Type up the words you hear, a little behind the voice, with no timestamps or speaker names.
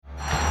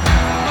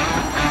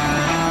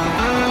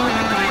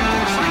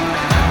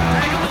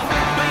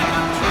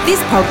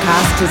This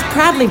podcast is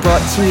proudly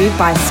brought to you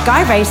by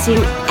Sky Racing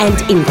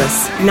and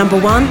Ingress,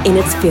 #1 in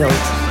its field.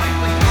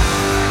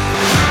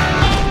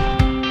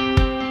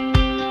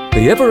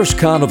 The Everest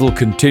Carnival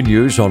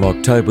continues on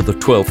October the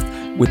 12th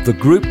with the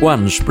Group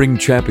 1 Spring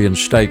Champion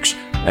Stakes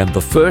and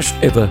the first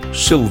ever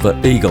Silver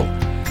Eagle.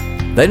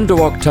 Then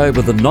to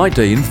October the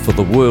 19th for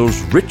the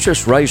world's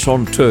richest race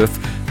on turf,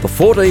 the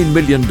 $14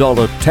 million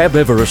Tab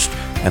Everest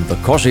and the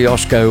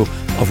Kosciuszko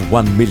of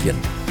 $1 million.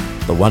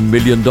 The $1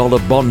 million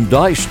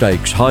Bondi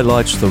Stakes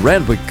highlights the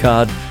Randwick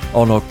card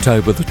on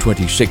October the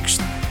 26th.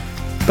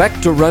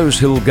 Back to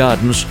Rosehill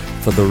Gardens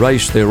for the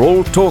race they're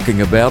all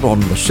talking about on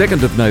the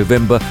 2nd of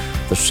November,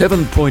 the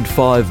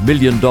 $7.5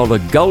 million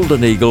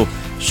Golden Eagle,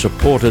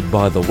 supported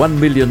by the $1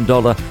 million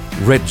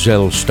Red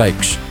Zell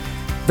Stakes.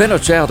 Then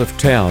it's out of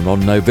town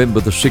on November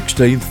the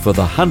 16th for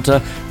the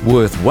Hunter,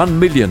 worth $1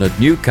 million at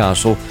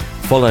Newcastle,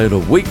 followed a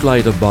week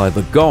later by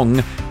the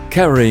Gong,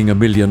 carrying $1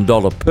 million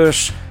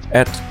purse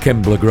at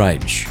Kembla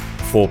Grange.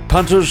 For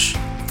punters,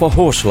 for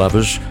horse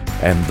lovers,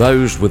 and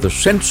those with a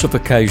sense of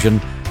occasion,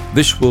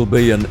 this will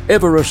be an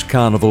Everest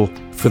Carnival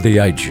for the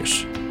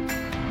ages.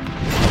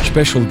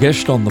 Special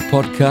guest on the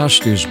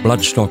podcast is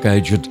bloodstock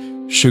agent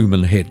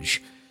Suman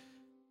Hedge.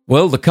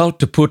 Well, the cult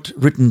to put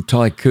Written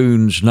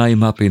Tycoon's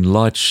name up in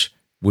lights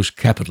was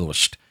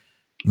Capitalist,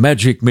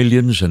 Magic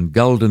Millions and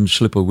Golden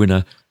Slipper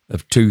winner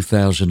of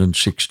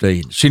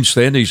 2016. Since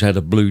then, he's had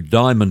a Blue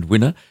Diamond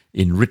winner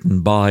in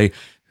Written By,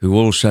 who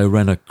also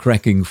ran a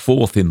cracking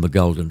fourth in the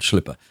Golden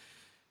Slipper.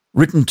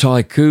 Written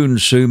Tycoon,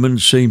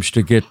 Suman, seems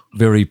to get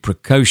very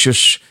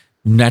precocious,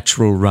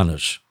 natural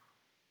runners.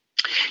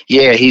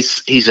 Yeah,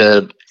 he's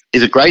a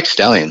great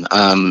stallion.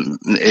 I mean,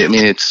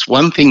 it's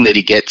one thing that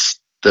he gets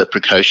the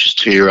precocious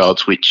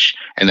 2-year-olds, which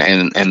and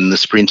the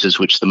sprinters,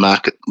 which the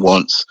market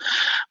wants.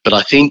 But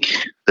I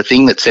think the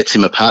thing that sets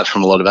him apart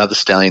from a lot of other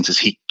stallions is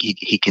he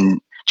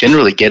can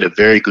generally get a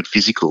very good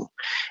physical.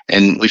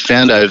 And we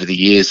found over the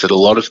years that a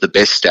lot of the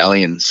best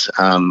stallions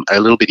are a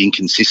little bit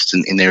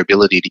inconsistent in their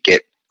ability to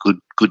get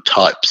good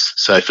types.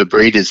 So for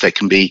breeders, that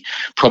can be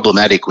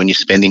problematic when you're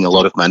spending a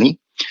lot of money.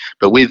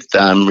 But with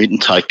Written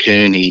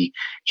Tycoon, he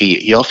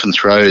often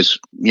throws,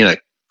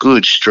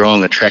 good,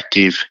 strong,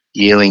 attractive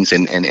yearlings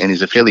and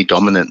is a fairly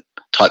dominant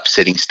type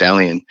setting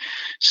stallion.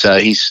 So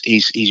he's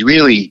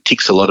really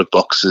ticks a lot of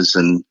boxes,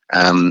 and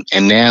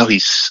now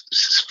he's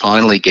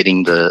finally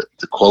getting the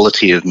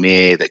quality of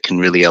mare that can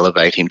really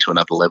elevate him to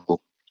another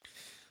level.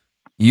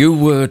 You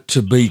were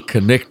to be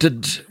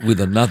connected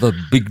with another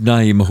big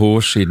name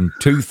horse in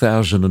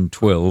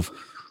 2012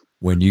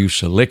 when you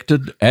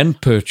selected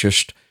and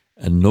purchased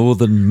a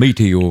Northern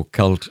Meteor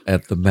colt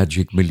at the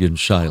Magic Million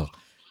sale.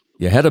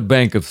 You had a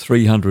bank of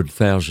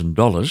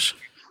 $300,000,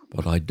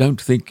 but I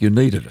don't think you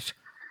needed it.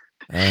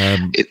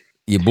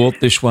 You bought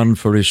this one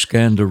for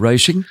Iskander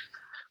Racing.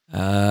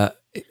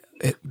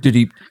 Did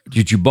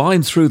you buy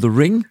him through the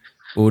ring,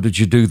 or did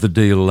you do the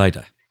deal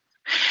later?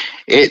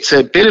 It's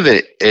a bit of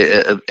an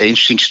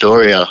interesting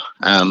story,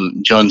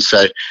 John.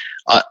 So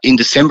in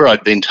December,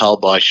 I'd been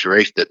told by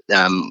Sheriff that,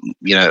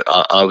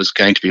 I was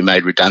going to be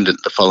made redundant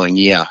the following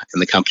year,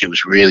 and the company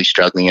was really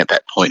struggling at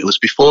that point. It was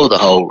before the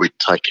whole Written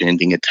Tycoon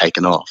thing had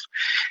taken off.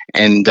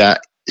 And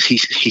he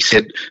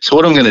said, so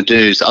what I'm going to do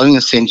is I'm going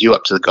to send you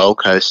up to the Gold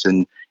Coast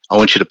and I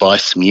want you to buy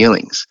some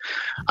yearlings.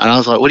 And I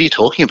was like, what are you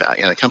talking about?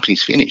 The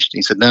company's finished. And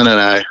he said, no.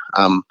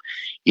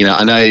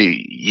 I know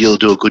you'll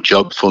do a good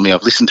job for me.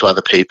 I've listened to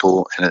other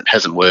people and it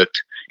hasn't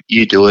worked.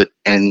 You do it,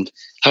 and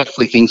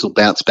hopefully things will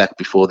bounce back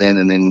before then,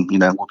 and then,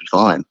 we'll be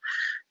fine.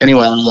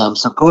 Anyway,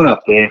 so I've gone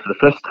up there for the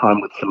first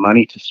time with some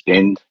money to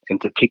spend and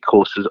to pick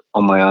horses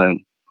on my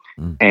own.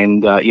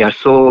 And, I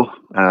saw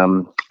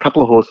a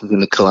couple of horses in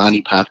the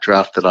Killarney Park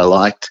draft that I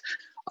liked.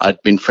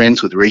 I'd been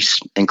friends with Reese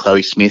and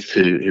Chloe Smith,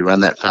 who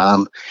run that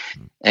farm,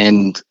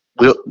 and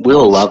we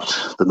all loved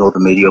the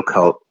Northern Meteor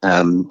colt,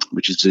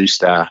 which is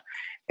Zoustar.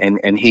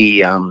 And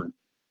he,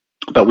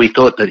 but we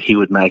thought that he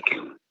would make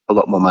a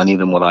lot more money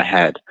than what I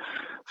had.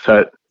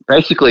 So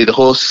basically the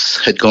horse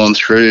had gone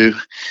through,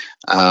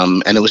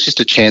 and it was just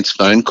a chance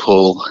phone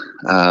call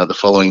the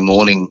following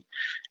morning,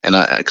 and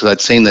because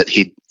I'd seen that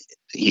he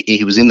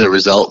was in the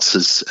results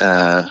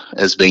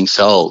as being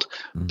sold,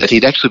 that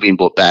he'd actually been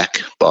bought back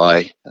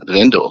by the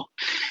vendor.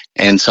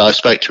 And so I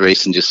spoke to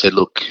Reese and just said,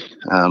 look,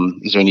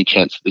 is there any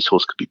chance that this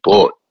horse could be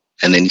bought?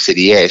 And then he said,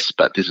 yes,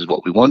 but this is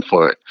what we want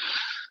for it.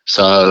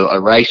 So I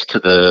raced to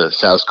the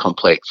sales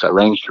complex. I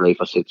rang Sheriff.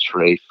 I said,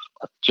 Sheriff,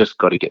 I've just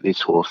got to get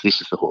this horse.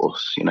 This is the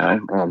horse,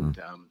 And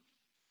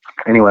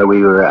anyway,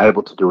 we were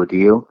able to do a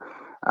deal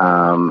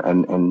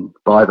and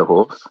buy the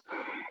horse.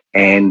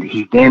 And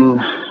he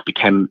then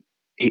became...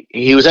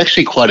 He was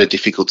actually quite a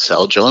difficult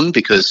sell, John,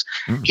 because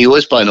he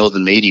was by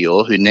Northern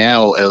Meteor, who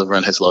now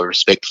everyone has a lot of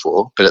respect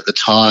for. But at the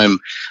time,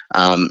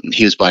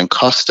 he was buying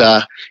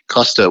Costa.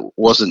 Costa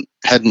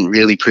hadn't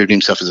really proved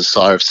himself as a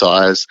sire of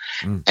sires,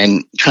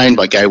 and trained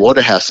by Gay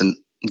Waterhouse. And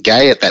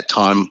Gay at that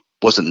time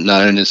wasn't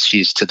known as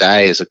she is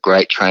today as a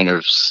great trainer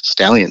of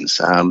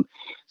stallions.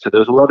 So there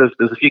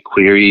was a few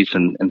queries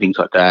and things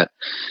like that.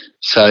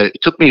 So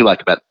it took me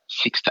like about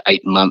 6 to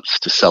 8 months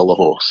to sell the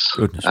horse.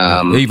 Goodness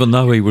me. Even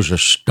though he was a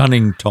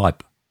stunning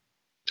type.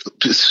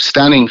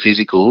 Stunning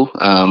physical,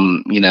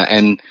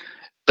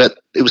 but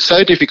it was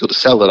so difficult to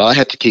sell that I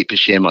had to keep a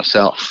share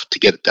myself to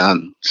get it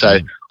done. So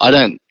I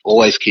don't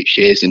always keep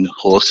shares in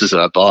horses that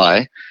I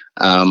buy.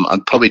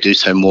 I'd probably do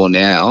so more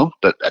now,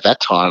 but at that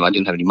time I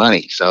didn't have any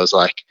money. So I was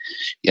like,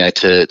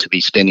 to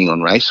be spending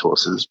on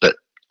racehorses. But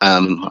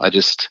I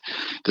just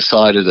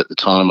decided at the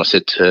time, I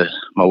said to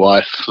my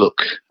wife,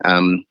 look,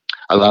 I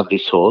love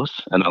this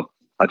horse and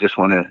I just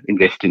want to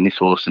invest in this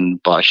horse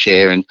and buy a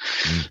share. And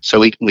so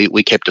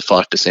we kept a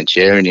 5%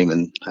 share in him,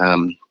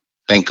 and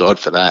thank God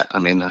for that. I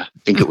mean, I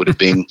think it would have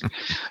been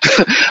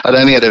I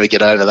don't think I'd ever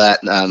get over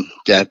that,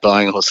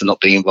 buying a horse and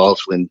not being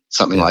involved in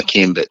something like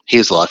him, but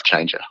he's a life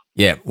changer.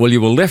 Yeah, well,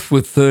 you were left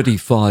with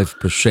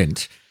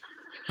 35%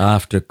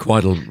 after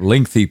quite a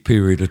lengthy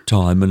period of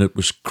time, and it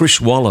was Chris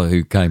Waller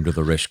who came to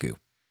the rescue.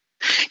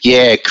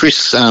 Yeah,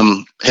 Chris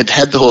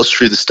had the horse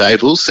through the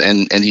stables,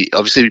 and he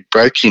obviously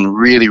broke in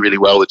really, really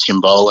well with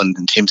Tim Boland,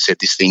 and Tim said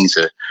this thing's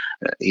I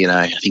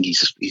think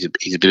he's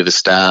a bit of a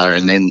star.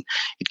 And then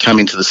he'd come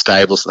into the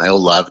stables and they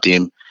all loved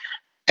him.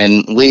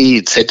 And we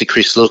had said to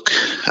Chris, look,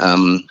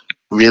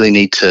 really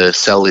need to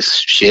sell this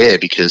share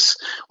because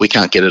we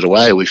can't get it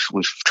away. We've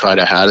tried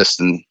our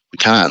hardest and we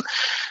can't.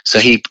 So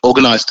he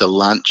organised a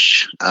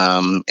lunch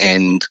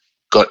and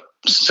got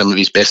some of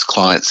his best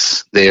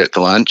clients there at the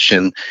lunch,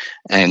 and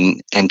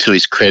to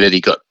his credit,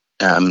 he got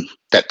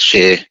that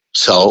share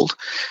sold,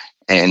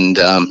 and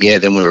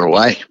then we were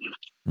away.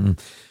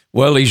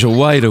 Well, he's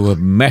away to a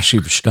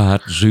massive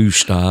start.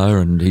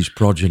 Zoustar and his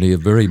progeny are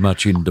very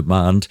much in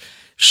demand.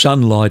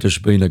 Sunlight has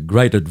been a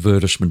great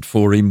advertisement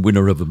for him,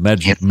 winner of a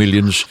Magic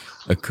Millions,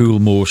 a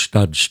Coolmore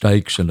Stud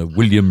Stakes and a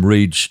William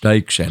Reid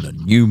Stakes and a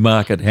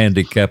Newmarket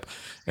Handicap.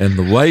 And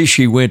the way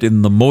she went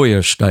in the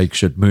Moya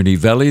Stakes at Moonee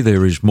Valley,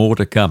 there is more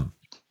to come.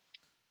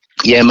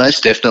 Yeah,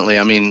 most definitely.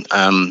 I mean,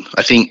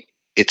 I think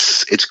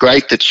it's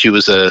great that she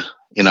was a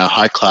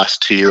high-class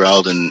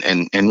 2-year-old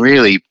and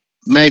really,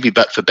 maybe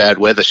but for bad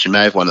weather, she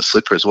may have won a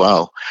slipper as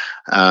well,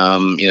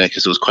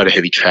 because it was quite a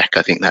heavy track,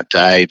 I think, that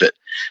day. But,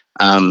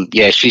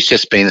 she's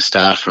just been a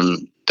star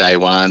from day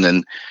one,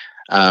 and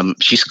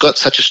she's got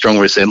such a strong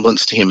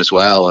resemblance to him as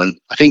well. And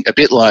I think a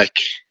bit like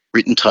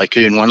Written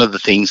Tycoon, one of the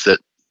things that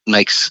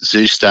makes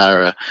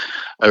Zoustar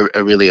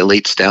a really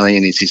elite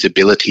stallion is his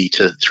ability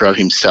to throw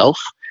himself.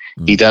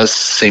 He does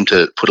seem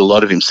to put a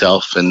lot of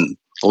himself, and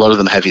a lot of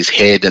them have his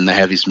head and they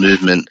have his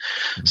movement.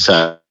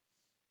 So,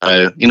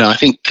 I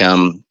think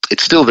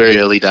it's still very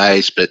early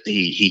days, but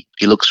he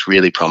looks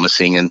really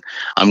promising, and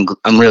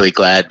I'm really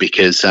glad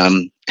because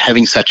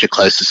having such a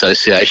close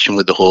association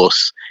with the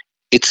horse,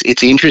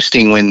 it's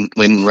interesting when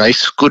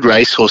good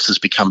race horses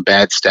become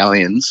bad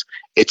stallions.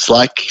 It's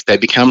like they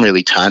become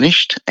really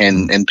tarnished,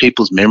 and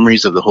people's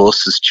memories of the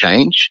horses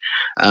change.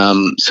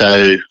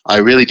 So I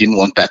really didn't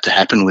want that to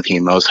happen with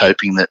him. I was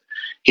hoping that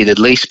he'd at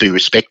least be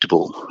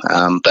respectable,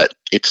 but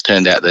it's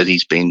turned out that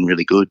he's been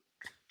really good.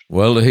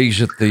 Well,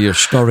 he's at the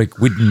historic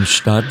Widden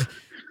Stud,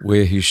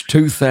 where his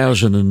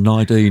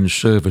 2019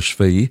 service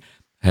fee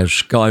has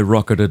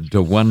skyrocketed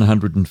to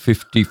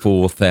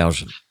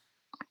 $154,000.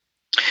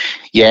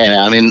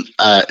 Yeah, I mean,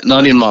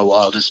 not in my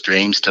wildest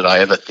dreams did I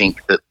ever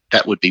think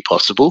that would be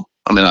possible.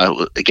 I mean,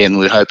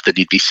 we hope that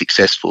he'd be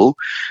successful.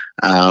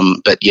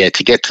 But yeah,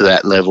 to get to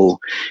that level,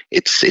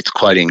 it's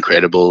quite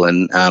incredible.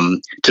 And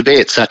to be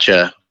at such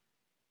a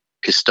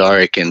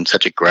historic and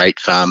such a great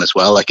farm as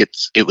well, like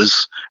it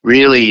was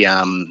really,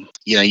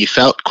 you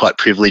felt quite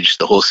privileged,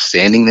 the horse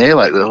standing there.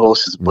 Like the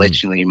horse is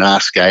Bletchley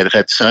Masqué. They've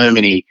had so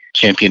many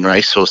champion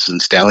racehorses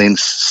and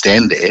stallions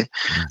stand there.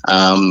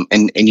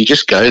 And you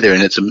just go there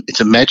and it's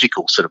a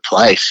magical sort of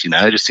place,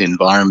 just the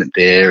environment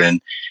there,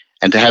 and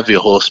to have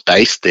your horse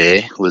based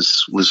there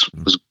was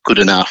good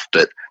enough.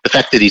 But the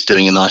fact that he's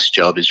doing a nice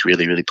job is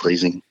really, really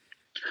pleasing.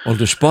 Well,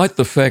 despite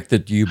the fact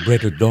that you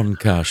bred a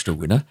Doncaster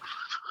winner,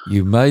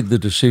 you made the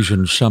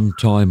decision some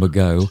time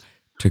ago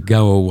to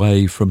go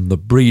away from the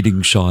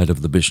breeding side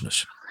of the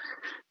business.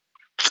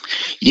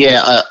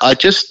 Yeah, I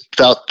just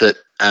felt that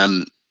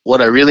what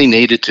I really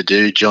needed to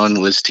do, John,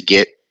 was to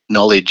get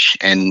knowledge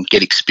and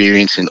get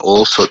experience in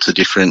all sorts of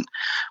different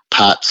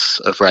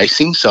parts of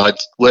racing. So I'd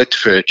worked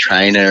for a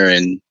trainer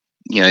and,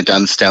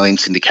 done stallion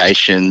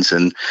syndications,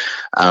 and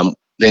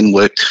then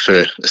worked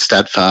for a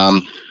stud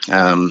farm,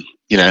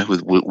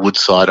 with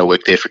Woodside. I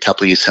worked there for a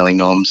couple of years selling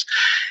noms.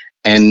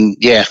 And,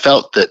 I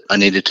felt that I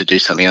needed to do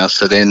something else.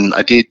 So then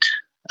I did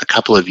a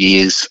couple of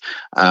years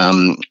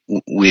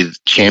with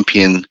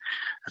Champion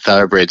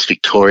Thoroughbreds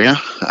Victoria,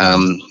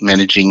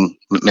 managing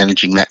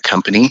that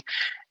company.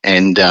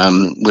 And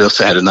we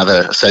also had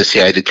another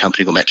associated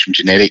company called Matchroom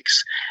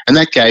Genetics. And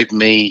that gave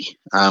me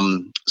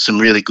some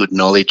really good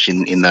knowledge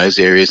in those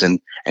areas, and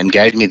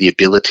gave me the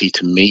ability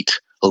to meet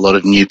a lot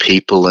of new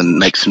people and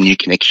make some new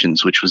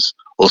connections, which was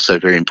also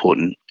very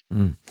important.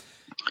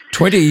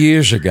 20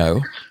 years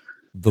ago,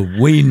 the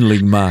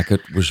weanling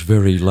market was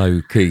very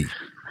low key.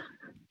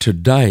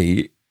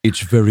 Today,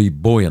 it's very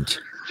buoyant.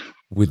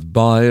 With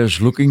buyers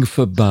looking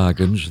for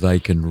bargains, they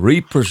can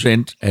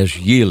represent as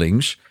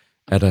yearlings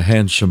at a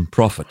handsome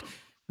profit.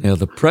 Now,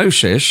 the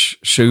process,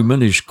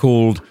 Suman, is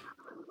called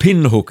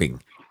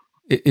pinhooking.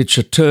 It's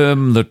a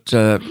term that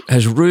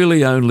has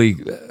really only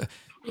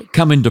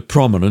come into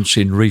prominence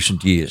in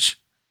recent years.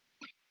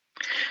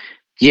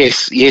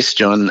 Yes,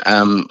 John.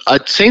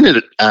 I'd seen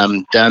it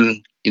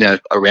done,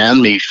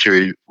 around me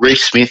through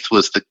Reece Smith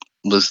was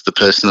the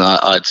person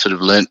I'd sort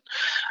of learnt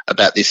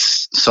about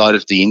this side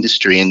of the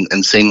industry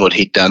and seen what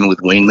he'd done with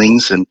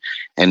weanlings and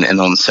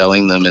on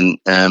selling them. And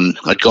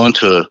I'd gone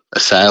to a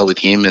sale with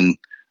him and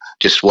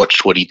just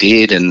watched what he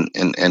did and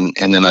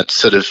then I'd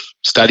sort of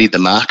studied the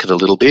market a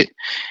little bit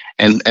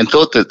and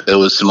thought that there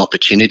was some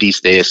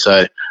opportunities there.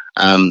 So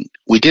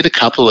we did a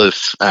couple of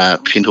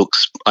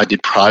pinhooks I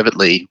did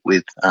privately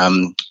with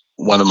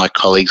one of my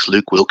colleagues,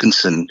 Luke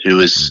Wilkinson, who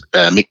was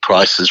Mick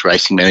Price's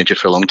racing manager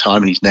for a long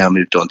time, and he's now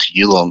moved on to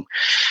Yulong.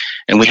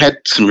 And we had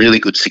some really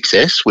good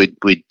success. We'd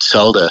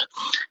sold a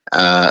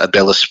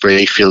Bella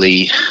Spree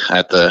filly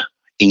at the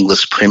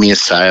Inglis Premier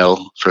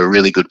sale for a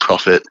really good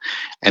profit,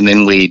 and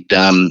then we'd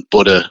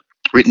bought a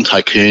Written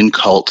Tycoon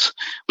colt,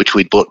 which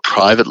we'd bought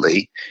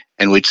privately,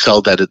 and we'd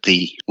sold that at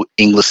the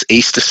Inglis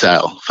Easter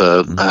sale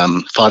for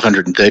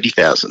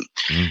 $530,000.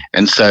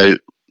 And so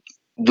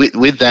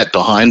with that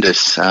behind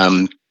us,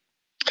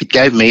 it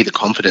gave me the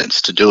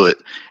confidence to do it.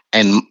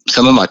 And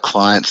some of my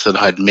clients that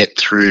I'd met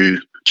through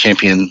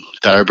Champion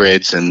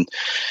Thoroughbreds and,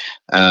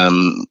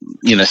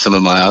 some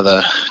of my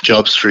other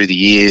jobs through the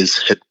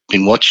years had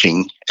been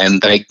watching,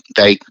 and they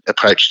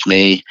approached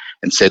me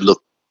and said,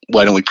 look,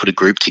 why don't we put a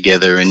group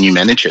together and you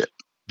manage it?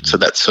 So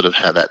that's sort of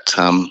how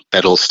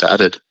that all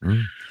started.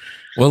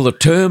 Well, the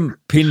term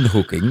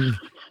pinhooking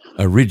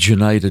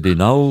originated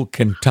in old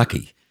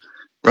Kentucky.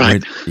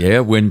 Right.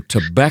 When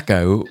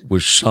tobacco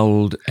was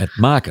sold at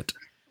market.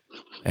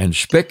 And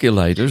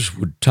speculators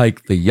would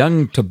take the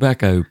young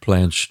tobacco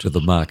plants to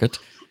the market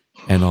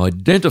and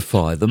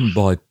identify them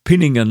by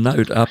pinning a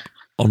note up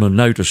on a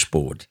notice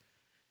board.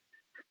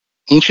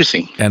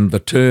 Interesting. And the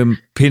term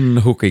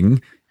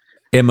pinhooking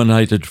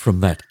emanated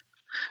from that.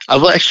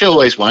 I've actually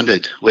always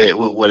wondered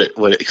what it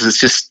because it's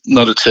just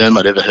not a term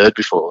I'd ever heard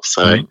before.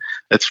 So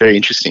that's very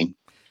interesting.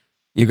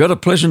 You got a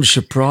pleasant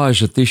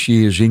surprise at this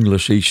year's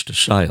Inglis Easter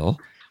sale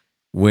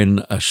when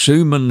a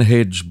Suman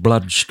Hedge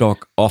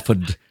bloodstock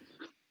offered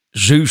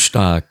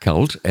Zoustar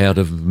colt out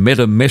of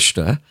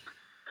Metamesta,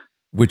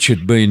 which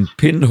had been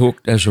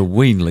pinhooked as a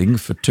weanling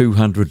for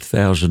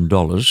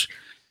 $200,000,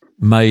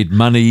 made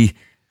money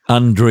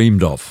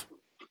undreamed of.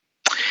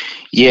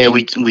 Yeah,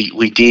 we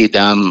did.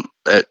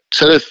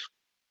 Sort of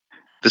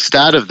the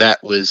start of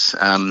that was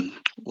on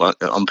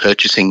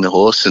purchasing the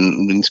horse,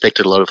 and we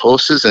inspected a lot of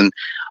horses, and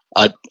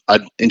I'd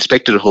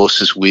inspected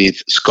horses with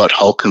Scott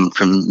Holcomb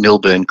from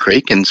Milburn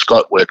Creek, and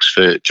Scott works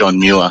for John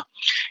Muir.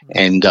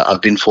 And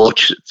I've been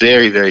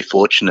very, very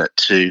fortunate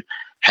to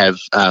have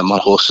my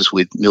horses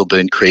with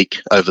Milburn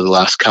Creek over the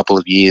last couple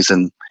of years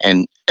and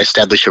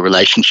establish a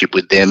relationship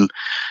with them.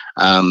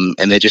 And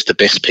they're just the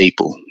best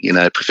people,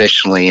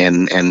 professionally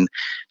and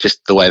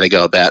just the way they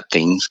go about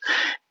things.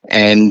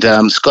 And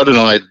Scott and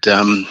I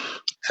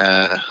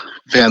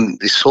found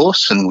this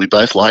horse and we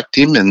both liked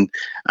him. And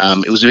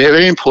it was very,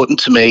 very important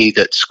to me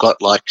that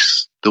Scott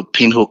likes the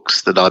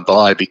pinhooks that I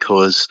buy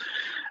because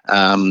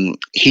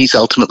he's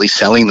ultimately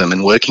selling them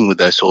and working with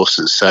those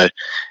horses. So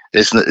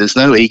there's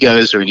no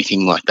egos or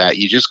anything like that.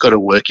 You just got to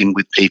work in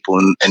with people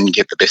and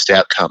get the best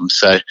outcome.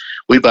 So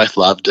we both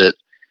loved it.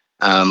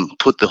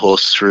 Put the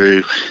horse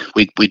through.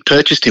 We'd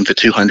purchased him for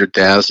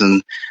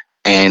 $200,000,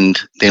 and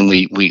then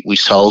we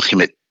sold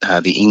him at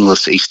the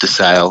Inglis Easter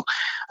sale,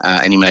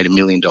 and he made $1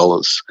 million,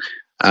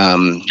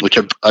 which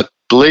I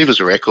believe was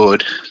a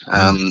record.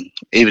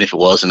 Even if it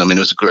wasn't, it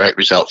was a great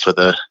result for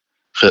the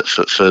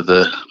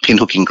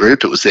pinhooking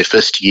group. It was their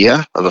first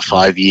year of a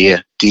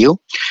 5-year deal.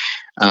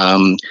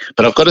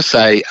 But I've got to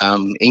say,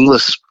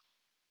 Inglis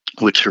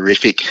were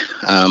terrific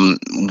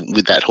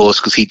with that horse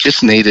because he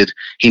needed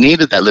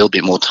that little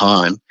bit more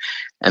time,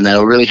 and they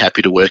were really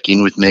happy to work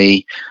in with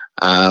me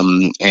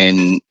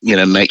and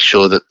make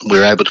sure that we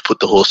were able to put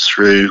the horse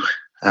through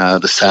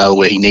the sale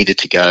where he needed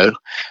to go,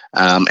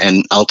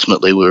 and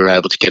ultimately we were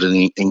able to get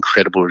an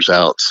incredible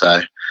result.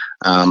 So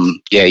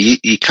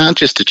you can't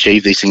just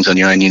achieve these things on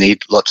your own. You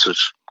need lots of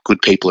good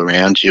people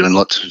around you and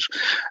lots of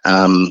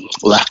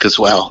luck as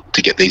well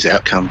to get these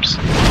outcomes.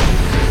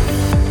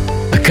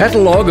 A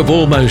catalogue of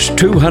almost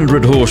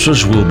 200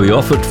 horses will be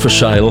offered for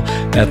sale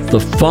at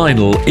the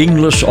final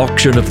Inglis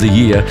auction of the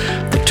year,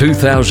 the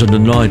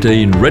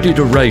 2019 Ready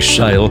to Race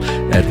sale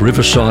at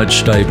Riverside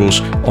Stables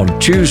on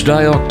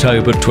Tuesday,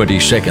 October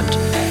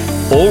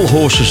 22nd. All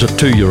horses are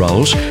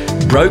 2-year-olds,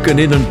 broken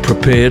in and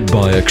prepared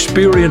by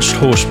experienced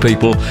horse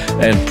people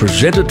and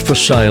presented for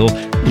sale,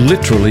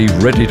 literally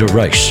ready to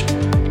race.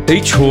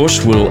 Each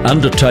horse will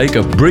undertake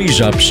a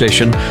breeze-up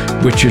session,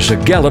 which is a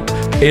gallop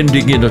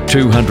ending in a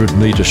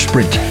 200-metre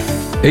sprint.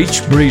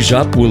 Each breeze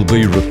up will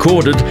be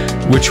recorded,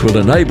 which will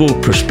enable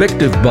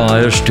prospective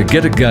buyers to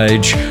get a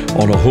gauge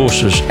on a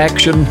horse's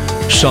action,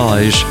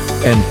 size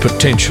and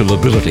potential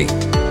ability.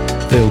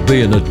 There'll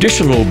be an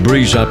additional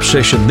breeze up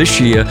session this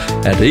year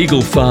at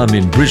Eagle Farm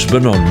in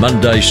Brisbane on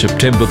Monday,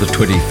 September the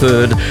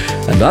 23rd,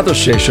 and other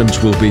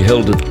sessions will be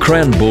held at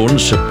Cranbourne,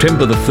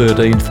 September the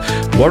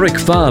 13th, Warwick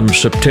Farm,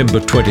 September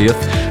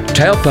 20th,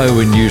 Taupo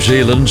in New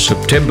Zealand,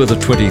 September the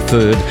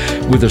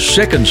 23rd, with a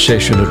second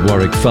session at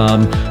Warwick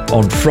Farm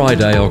on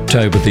Friday,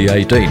 October the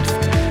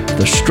 18th.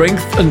 The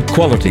strength and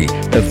quality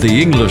of the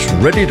English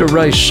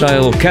ready-to-race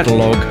sale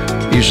catalogue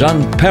is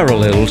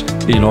unparalleled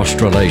in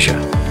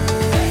Australasia.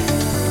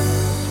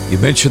 You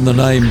mentioned the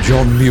name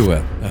John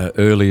Muir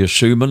earlier,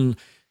 Suman,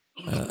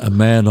 a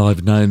man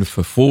I've known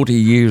for 40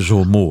 years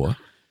or more,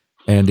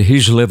 and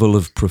his level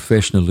of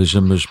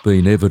professionalism has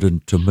been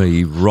evident to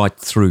me right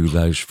through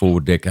those 4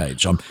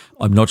 decades. I'm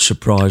not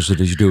surprised that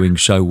he's doing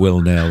so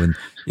well now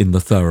in the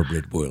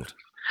thoroughbred world.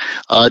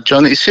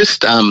 John, it's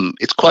just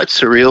it's quite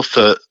surreal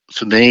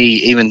for me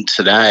even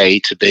today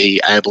to be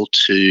able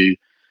to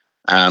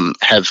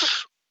have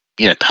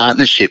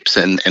partnerships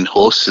and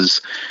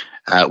horses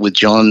with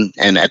John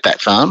and at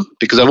that farm,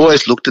 because I've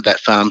always looked at that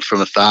farm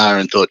from afar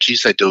and thought,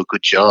 geez, they do a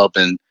good job,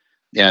 and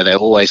they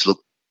always look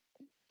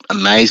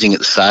amazing at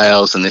the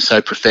sales, and they're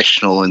so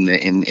professional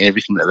in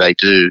everything that they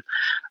do.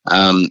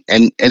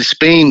 And it's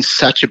been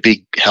such a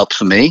big help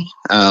for me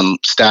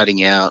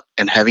starting out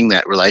and having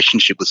that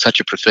relationship with such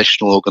a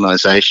professional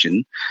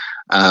organisation,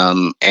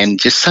 and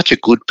just such a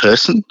good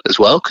person as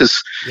well,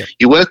 because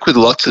you work with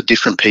lots of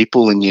different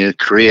people in your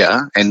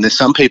career, and there's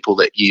some people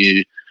that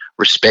you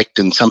respect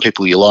and some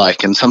people you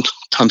like, and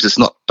sometimes it's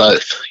not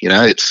both.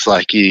 It's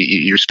like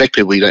you respect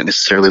people, you don't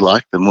necessarily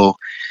like them. Well,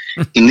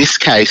 in this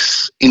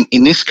case,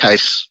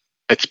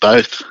 it's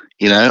both.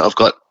 I've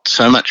got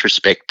so much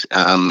respect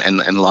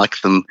and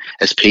like them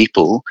as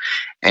people,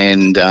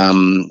 and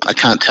I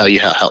can't tell you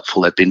how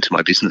helpful they've been to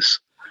my business.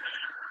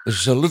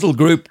 There's a little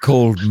group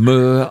called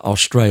Mer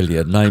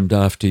Australia, named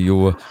after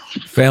your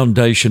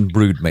foundation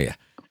broodmare,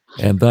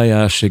 and they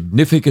are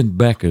significant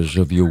backers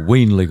of your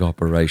weanling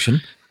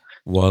operation,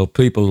 while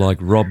people like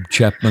Rob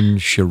Chapman,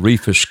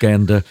 Sheriff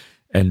Iskander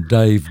and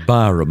Dave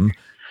Barham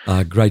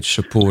are great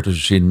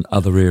supporters in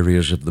other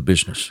areas of the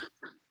business.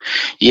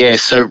 Yeah,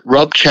 so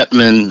Rob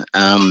Chapman,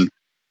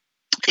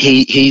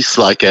 he's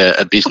like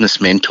a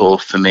business mentor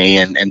for me,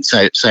 and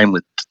so same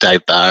with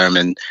Dave Barham,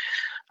 and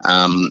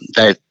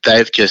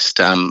they've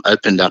just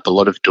opened up a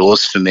lot of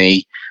doors for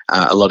me,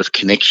 a lot of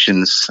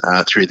connections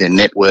through their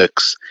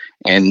networks,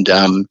 and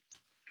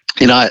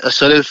I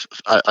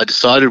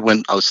decided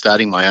when I was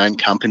starting my own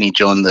company,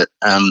 John, that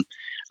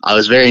I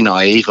was very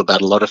naive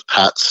about a lot of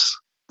parts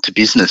to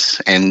business,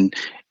 and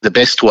the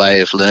best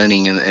way of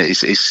learning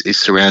is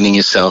surrounding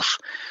yourself,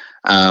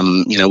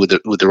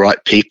 with the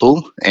right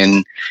people,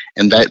 and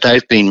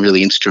they've been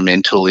really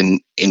instrumental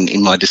in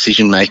my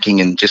decision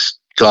making and just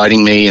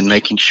guiding me and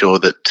making sure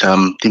that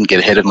didn't get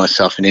ahead of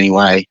myself in any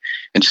way,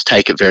 and just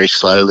take it very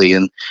slowly.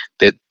 And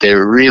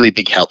they're a really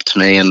big help to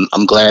me, and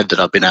I'm glad that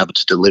I've been able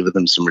to deliver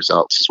them some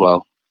results as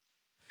well.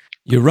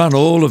 You run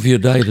all of your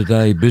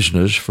day-to-day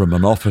business from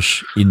an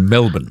office in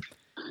Melbourne.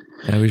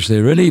 Now, is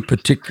there any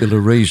particular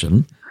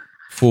reason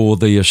for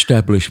the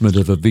establishment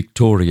of a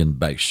Victorian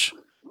base?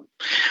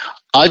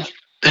 I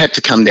had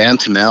to come down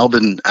to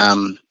Melbourne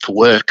for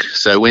work.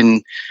 So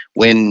when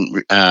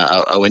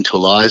I went to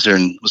Eliza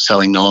and was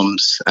selling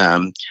noms,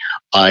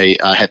 I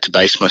had to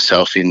base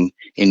myself in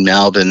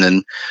Melbourne,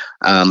 and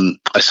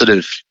I sort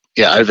of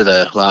over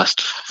the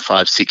last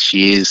 5-6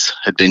 years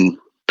had been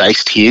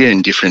based here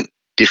in different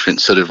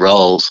sort of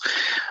roles.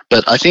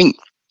 But I think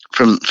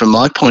from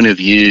my point of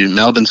view,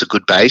 Melbourne's a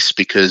good base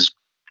because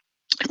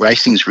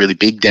racing's really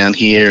big down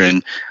here,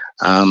 and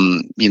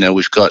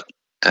we've got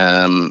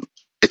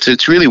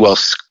it's really well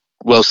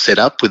set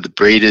up with the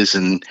breeders,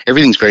 and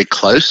everything's very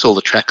close. All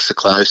the tracks are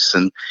close,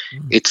 and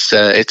it's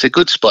a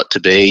good spot to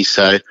be.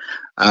 So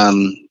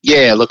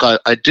look,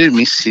 I do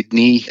miss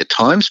Sydney at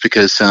times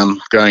because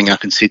growing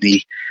up in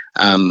Sydney,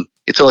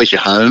 it's always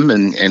your home,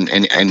 and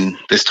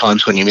there's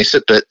times when you miss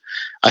it. But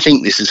I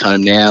think this is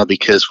home now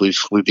because we've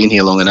been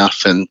here long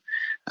enough, and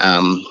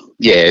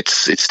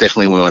it's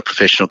definitely where my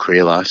professional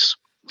career lies.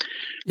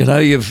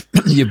 You've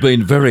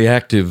been very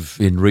active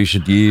in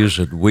recent years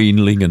at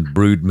weanling and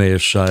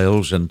broodmare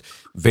sales and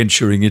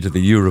venturing into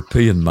the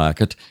European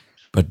market,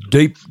 but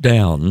deep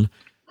down,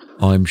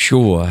 I'm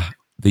sure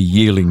the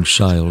yearling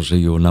sales are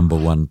your number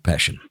one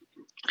passion.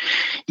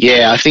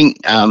 Yeah, I think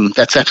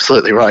that's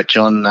absolutely right,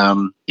 John.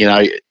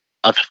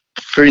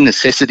 Through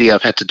necessity,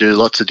 I've had to do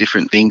lots of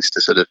different things to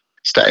sort of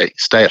stay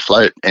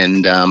afloat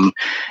and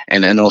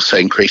also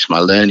increase my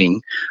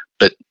learning.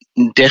 But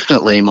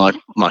definitely my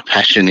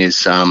passion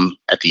is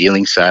at the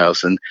yearling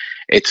sales, and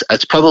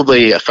it's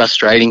probably a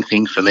frustrating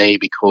thing for me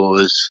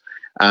because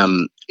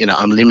I'm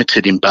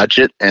limited in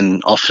budget,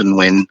 and often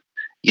when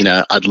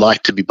I'd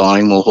like to be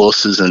buying more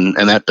horses and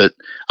that, but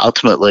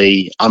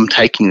ultimately I'm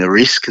taking the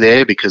risk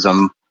there because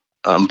I'm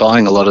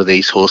buying a lot of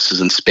these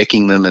horses and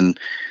speccing them, and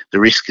the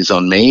risk is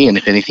on me, and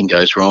if anything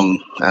goes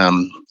wrong,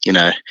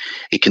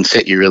 it can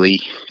set you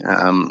really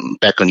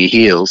back on your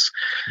heels.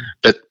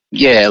 But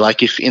yeah,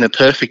 like if in a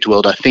perfect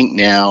world, I think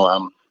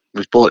now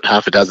we've bought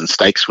half a dozen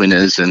stakes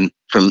winners, and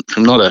from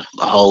not a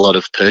whole lot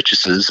of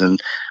purchases,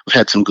 and we've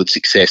had some good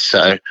success.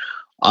 So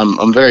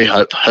I'm very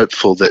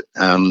hopeful that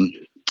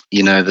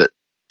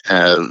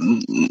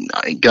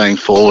going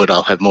forward,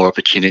 I'll have more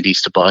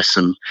opportunities to buy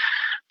some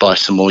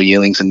more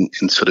yearlings and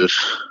sort of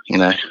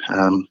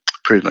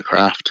prove my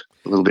craft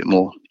a little bit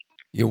more.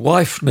 Your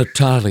wife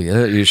Natalia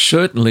is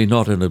certainly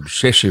not an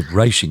obsessive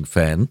racing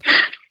fan,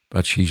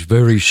 but she's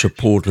very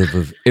supportive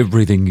of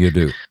everything you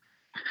do.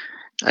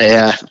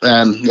 Yeah,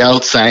 the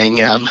old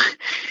saying,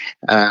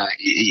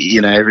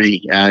 every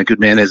good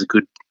man has a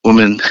good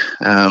woman.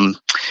 I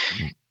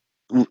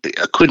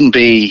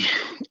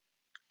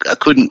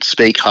couldn't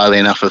speak highly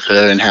enough of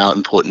her and how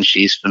important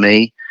she is for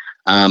me.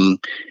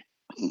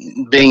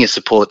 Being a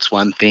support's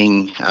one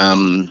thing,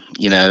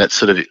 that's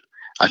sort of,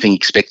 I think,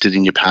 expected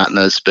in your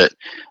partners, but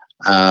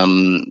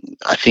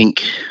I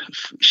think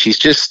she's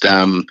just,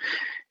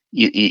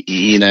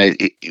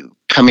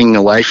 coming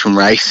away from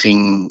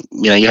racing,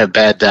 you have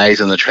bad days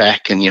on the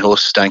track and your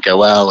horses don't go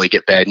well, or you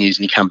get bad news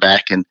and you come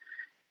back and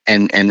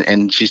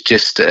she's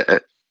just,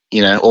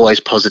 always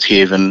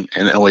positive and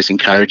always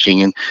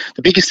encouraging. And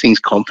the biggest thing is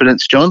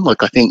confidence, John.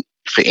 Like, I think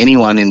for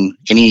anyone in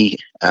any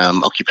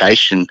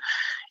occupation,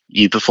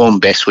 you perform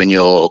best when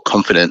you're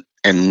confident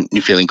and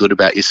you're feeling good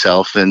about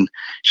yourself. And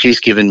she's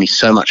given me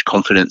so much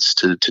confidence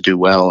to do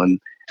well, and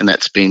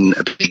that's been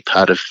a big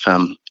part of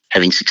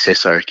having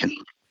success, I reckon.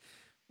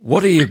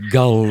 What are your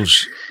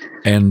goals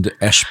and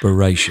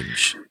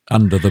aspirations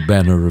under the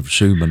banner of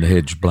Suman,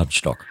 Hedge,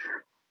 bloodstock?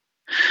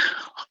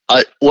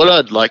 What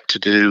I'd like to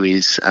do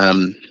is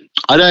I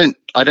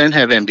don't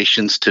have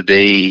ambitions to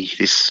be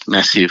this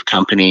massive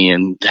company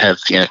and have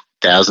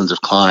thousands of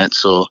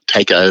clients or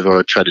take over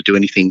or try to do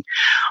anything.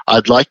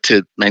 I'd like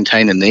to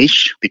maintain a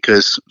niche,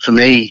 because for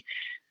me,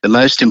 the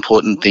most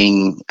important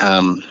thing,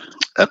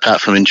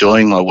 apart from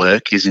enjoying my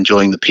work, is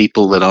enjoying the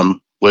people that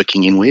I'm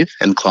working in with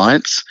and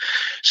clients.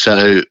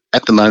 So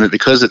at the moment,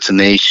 because it's a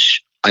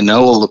niche, I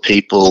know all the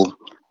people,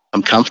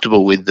 I'm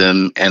comfortable with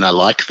them, and I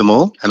like them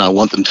all, and I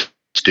want them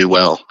to do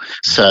well.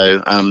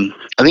 So I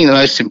think the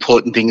most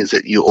important thing is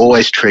that you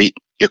always treat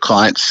your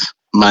clients'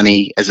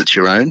 money as it's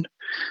your own,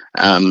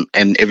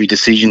 and every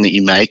decision that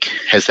you make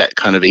has that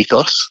kind of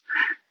ethos.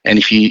 And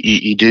if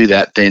you do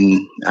that,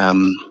 then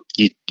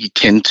you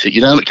tend to,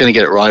 you're not going to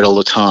get it right all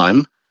the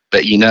time,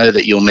 but you know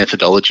that your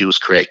methodology was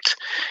correct.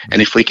 And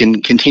if we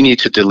can continue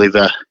to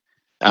deliver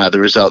the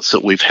results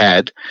that we've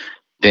had,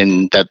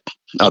 then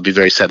I'll be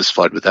very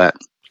satisfied with that.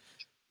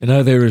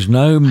 There is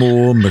no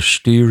more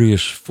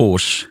mysterious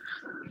force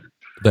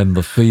than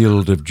the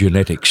field of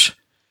genetics.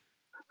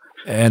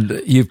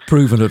 And you've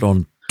proven it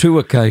on 2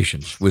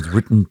 occasions with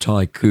Written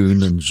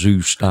Tycoon and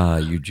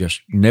Zoustar. You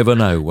just never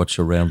know what's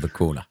around the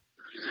corner.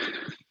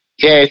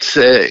 Yeah,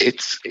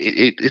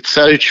 it's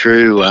so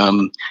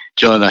true,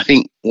 John. I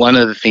think one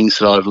of the things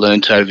that I've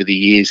learned over the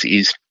years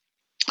is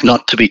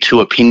not to be too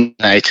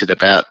opinionated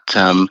about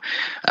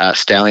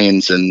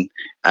stallions, and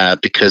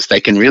because they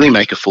can really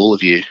make a fool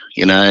of you,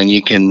 and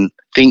you can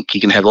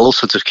have all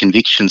sorts of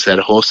convictions that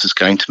a horse is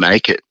going to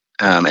make it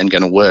and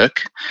going to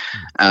work,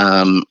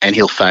 and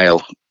he'll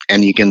fail.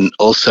 And you can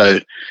also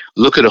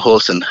look at a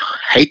horse and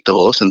hate the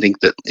horse and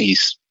think that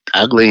he's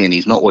ugly and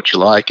he's not what you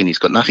like and he's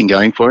got nothing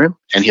going for him,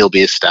 and he'll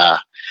be a star.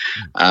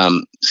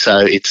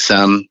 So it's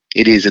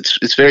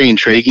very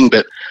intriguing,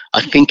 but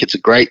I think it's a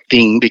great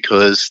thing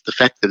because the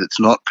fact that it's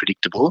not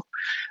predictable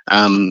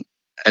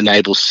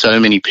enables so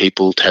many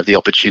people to have the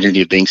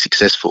opportunity of being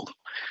successful,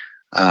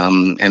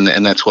 and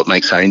that's what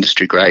makes our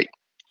industry great.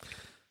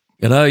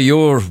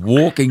 You're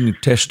walking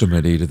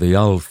testimony to the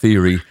old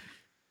theory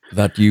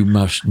that you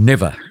must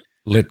never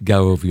let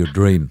go of your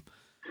dream.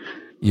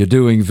 You're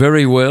doing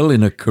very well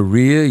in a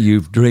career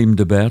you've dreamed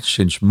about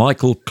since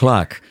Michael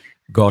Clark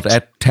got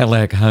at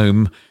Tallaght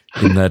home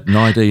in that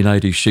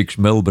 1986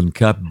 Melbourne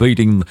Cup,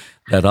 beating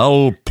that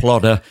old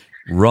plotter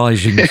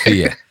Rising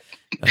Fear,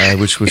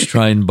 which was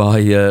trained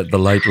by the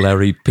late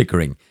Larry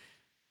Pickering.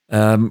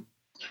 God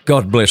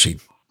bless him,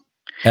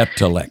 at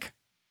Tallaght.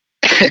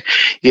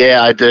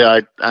 Yeah, I do.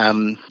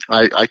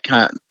 I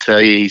can't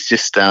tell you. He's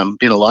just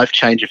been a life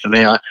changer for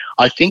me.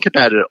 I think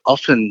about it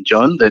often,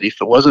 John, that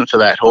if it wasn't for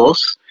that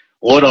horse,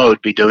 what I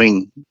would be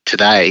doing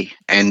today,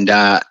 and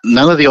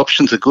none of the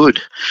options are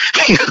good.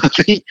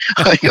 I'd be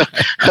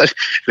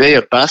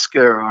a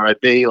busker, or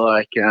I'd be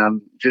like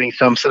doing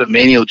some sort of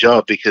menial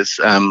job, because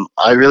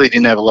I really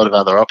didn't have a lot of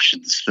other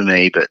options for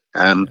me. But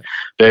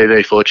very,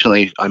 very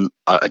fortunately,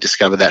 I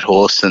discovered that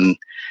horse, and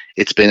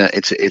it's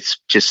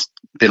just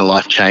been a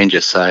life changer.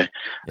 So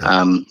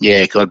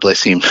God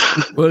bless him.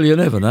 Well, you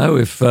never know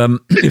if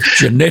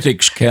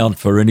genetics count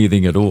for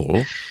anything at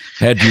all.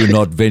 Had you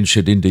not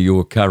ventured into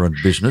your current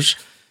business,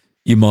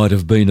 you might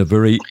have been a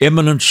very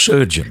eminent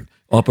surgeon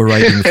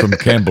operating from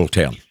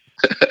Campbelltown.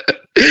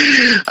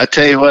 I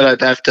tell you what,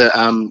 I'd have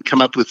to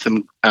come up with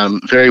some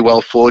very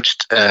well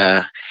forged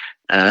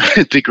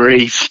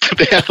degrees to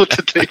be able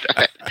to do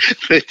that.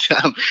 But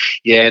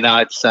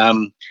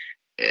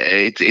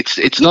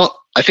it's not.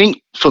 I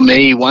think for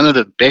me, one of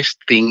the best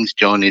things,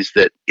 John, is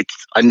that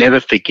I never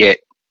forget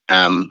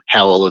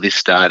how all of this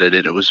started,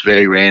 and it was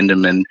very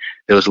random, and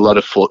there was a lot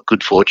of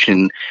good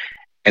fortune,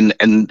 and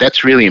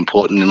that's really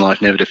important in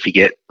life, never to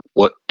forget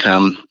what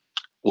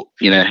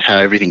how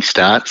everything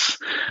starts,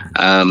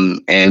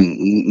 and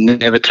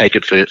never take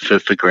it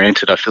for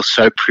granted. I feel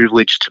so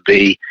privileged to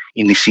be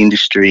in this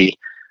industry,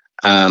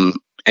 and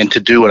to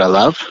do what I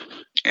love.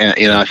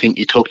 I think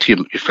you talk to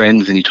your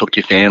friends and you talk to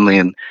your family,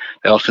 and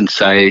they often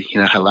say,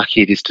 how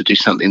lucky it is to do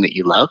something that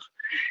you love,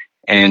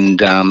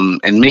 and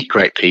meet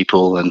great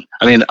people. And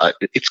I mean,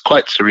 it's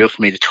quite surreal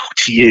for me to talk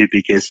to you,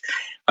 because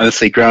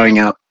honestly, growing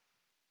up,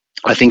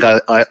 I think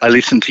I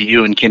listened to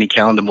you and Kenny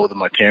Callender more than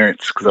my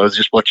parents, because I was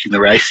just watching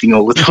the racing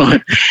all the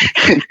time.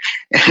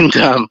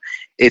 and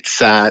it's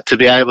to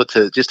be able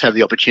to just have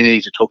the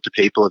opportunity to talk to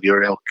people of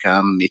your ilk.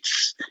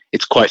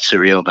 It's quite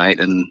surreal, mate,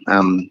 and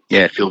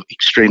I feel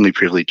extremely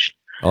privileged.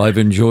 I've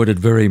enjoyed it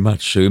very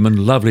much,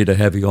 Suman. Lovely to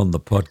have you on the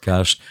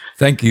podcast.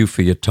 Thank you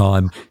for your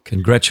time.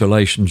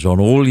 Congratulations on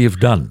all you've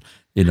done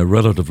in a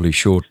relatively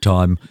short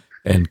time,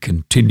 and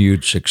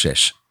continued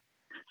success.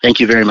 Thank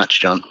you very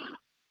much, John.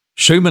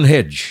 Suman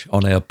Hedge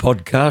on our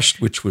podcast,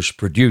 which was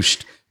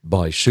produced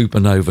by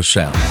Supernova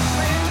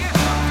Sound.